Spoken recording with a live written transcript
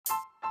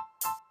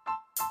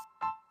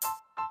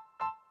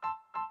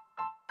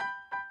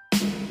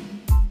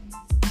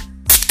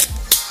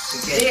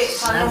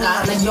Isa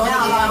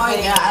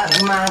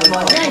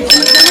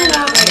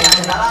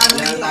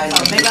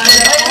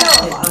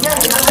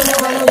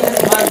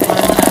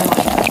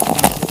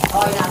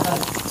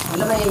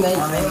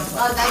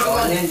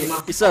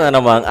na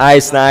namang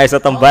ayos na ayos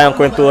sa tambay ang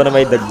kwentuhan na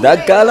may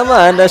dagdag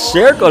kaalaman na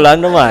share ko lang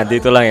naman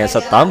dito lang yan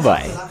sa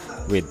Tambay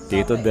with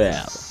Tito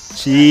Del.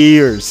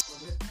 Cheers!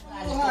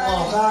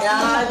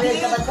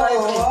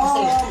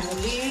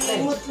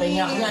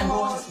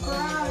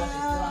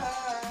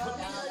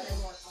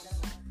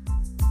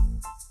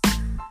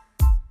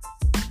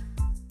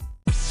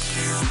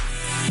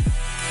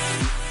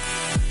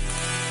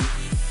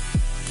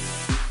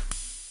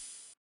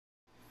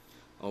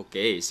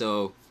 Okay,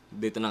 so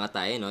dito na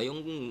nga tayo, no?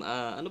 Yung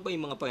ano ba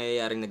yung mga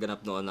pangyayaring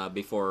naganap noon na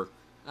before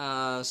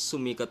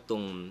sumikat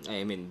tong,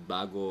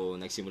 bago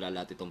nagsimula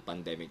lahat itong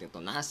pandemic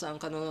nito. Nasaan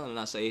ka no?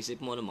 Nasa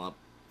isip mo ng mga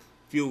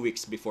few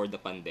weeks before the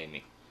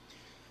pandemic?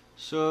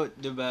 So,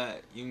 'di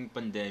ba, yung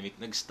pandemic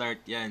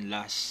nag-start yan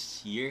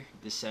last year,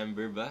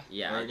 December ba?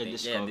 Yeah, Or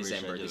December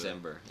siya, diba?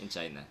 December in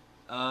China.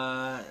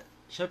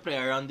 Syempre,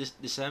 around this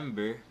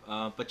December,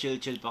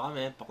 pa-chill-chill pa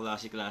kami,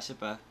 pa-klase-klase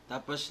pa.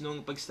 Tapos,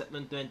 nung pag-start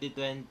ng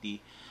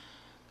 2020,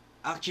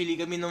 actually,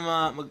 kami nung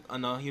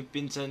yung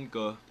pinsan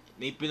ko,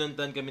 may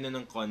pinuntan kami na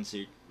ng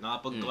concert.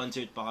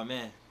 Nakapag-concert pa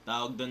kami.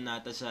 Tawag doon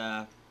nata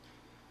sa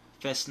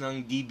fest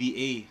ng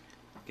DBA.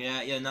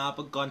 Kaya, yan,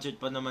 nakapag-concert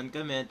pa naman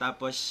kami.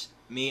 Tapos,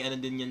 may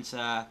din yan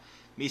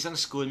may isang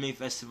school, may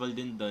festival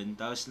din doon.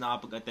 Tapos,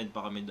 nakapag-attend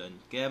pa kami doon.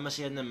 Kaya,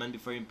 masaya naman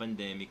before yung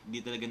pandemic.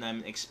 Di talaga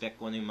namin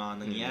expect kung ano yung mga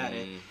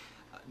nangyari.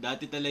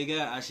 Dati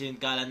talaga, as in,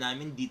 kala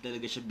namin, di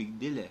talaga siya big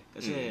deal eh.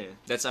 Kasi...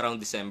 That's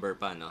around December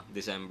pa, no?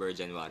 December,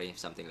 January,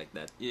 something like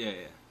that.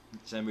 Yeah.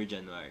 December,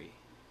 January.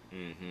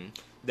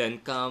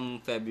 Then,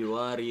 come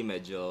February,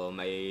 medyo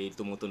may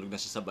tumutunog na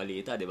siya sa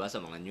balita, di ba?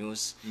 Sa mga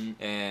news.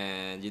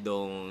 And you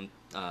don't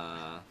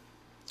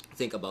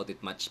think about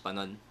it much pa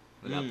nun.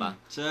 Wala pa.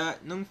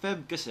 Nung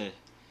Feb kasi,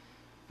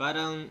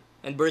 parang...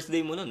 And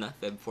birthday mo nun,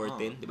 Feb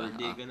 14, di ba?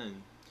 Birthday ko nun.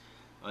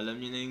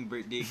 Alam niyo na yung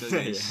birthday ko,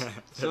 guys.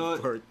 So,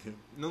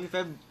 nung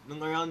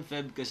around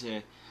Feb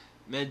kasi,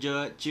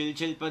 medyo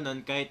chill-chill pa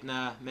nun kahit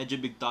na medyo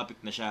big topic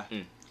na siya.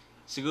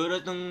 Siguro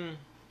nung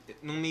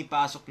may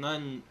pasok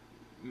nun,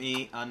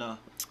 may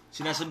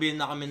sinasabihin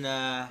na kami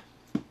na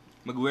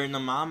mag-wear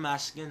ng mga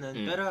mask,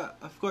 gano'n. Pero,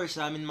 of course,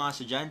 sa amin mga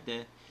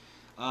estudyante,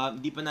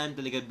 di pa namin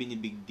talaga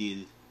binibig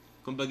deal.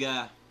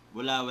 Kumbaga,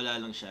 wala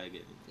lang siya,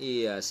 gano'n.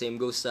 Yeah, same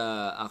goes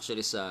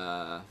actually sa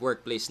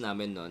workplace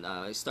namin noon.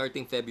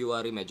 Starting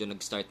February, medyo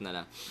nag-start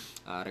na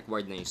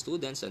required na yung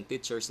students and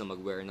teachers na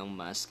mag-wear ng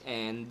mask.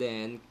 And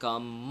then,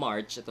 come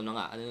March, ito na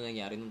nga, ano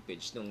nangyari nung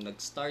page? Nung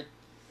nag-start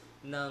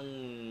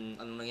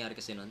anong nangyari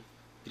kasi noon?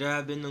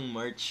 Grabe nung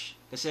March.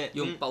 Kasi,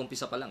 yung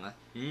paumpisa pa lang,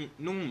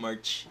 nung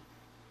March,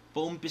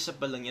 paumpisa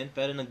pa lang yan,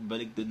 pero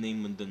nagbaligtad na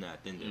yung mundo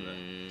natin, di ba?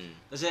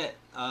 Kasi,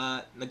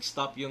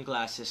 nag-stop yung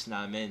classes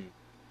namin.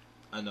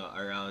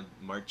 Around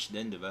March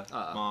din, di ba?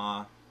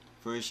 Mga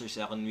first or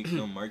second week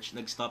ng March,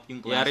 nag-stop yung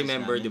classes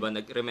remember, namin. di ba?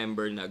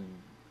 Remember,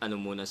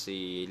 muna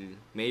si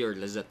Mayor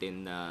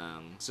Lazatin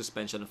ng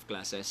suspension of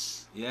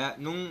classes. Yeah,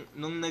 nung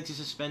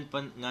nagsisuspend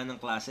pa nga ng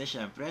classes,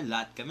 syempre,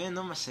 lahat kami,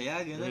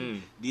 masaya,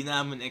 gano'n. Di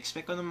namin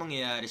expect anong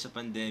mangyayari sa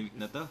pandemic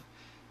na to.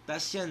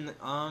 Tapos yan,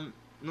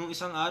 nung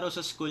isang araw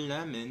sa school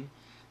namin,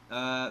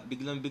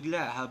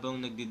 biglang-bigla, habang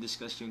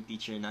nagdi-discuss yung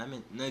teacher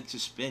namin,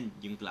 nag-suspend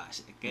yung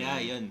klase.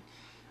 Kaya yun,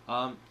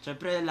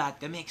 syempre,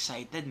 lahat kami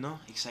excited, no?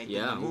 Excited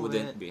na who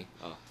wouldn't be?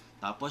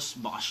 Tapos,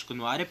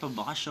 kunwari pa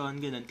bakasyon,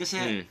 ganun.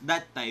 Kasi,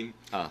 that time,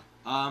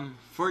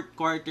 fourth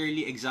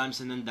quarterly exams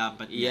na nung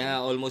dapat yan. Yeah,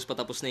 almost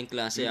patapos na yung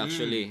klase,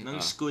 actually.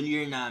 Ng school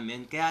year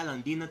namin. Kaya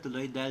lang, di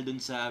natuloy dahil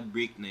dun sa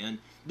break na yun.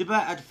 Di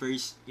ba, at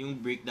first, yung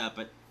break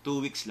dapat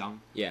 2 weeks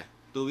lang? Yeah.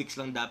 2 weeks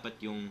lang dapat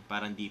yung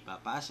parang di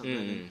papasok.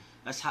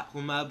 Tapos,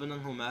 humaba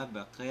ng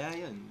humaba. Kaya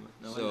yun,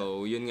 nawala.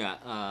 So, yun nga.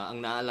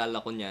 Ang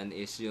naalala ko niyan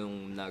is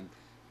yung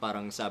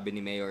parang sabi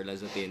ni Mayor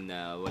Lazatin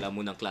na wala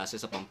munang klase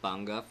sa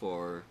Pampanga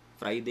for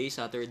Friday,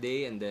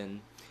 Saturday, and then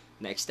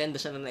na-extend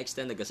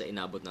kasi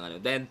inabot ng ano.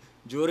 Then,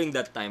 during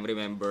that time,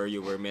 remember,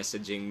 you were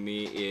messaging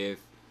me if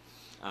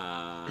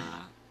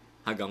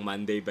hanggang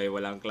Monday ba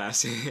walang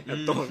klase.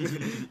 At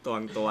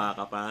tuwang-tuwa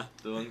ka pa.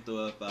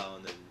 Tuwang-tuwa pa ako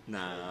nun.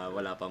 Na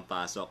wala pang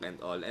pasok and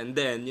all. And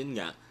then, yun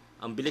nga,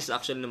 ang bilis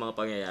actually ng mga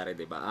pangyayari,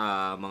 diba?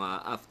 Mga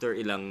after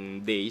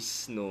ilang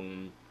days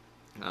nung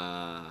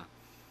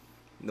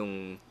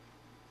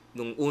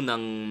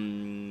unang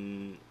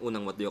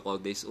what do you call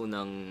this,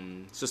 unang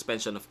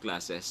suspension of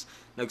classes,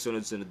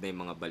 nagsunod-sunod na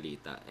yung mga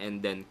balita.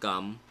 And then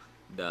come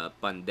the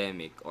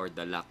pandemic or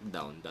the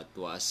lockdown that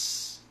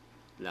was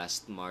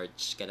last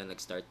March. Kailan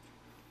nag-start?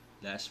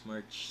 Last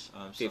March,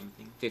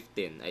 something.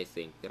 15, I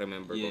think.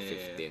 Remember ko,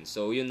 15.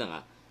 So, yun na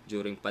nga.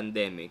 During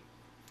pandemic,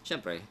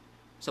 syempre,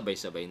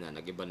 sabay-sabay na.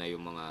 Nag-iba na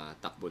yung mga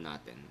takbo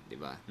natin. Di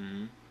ba?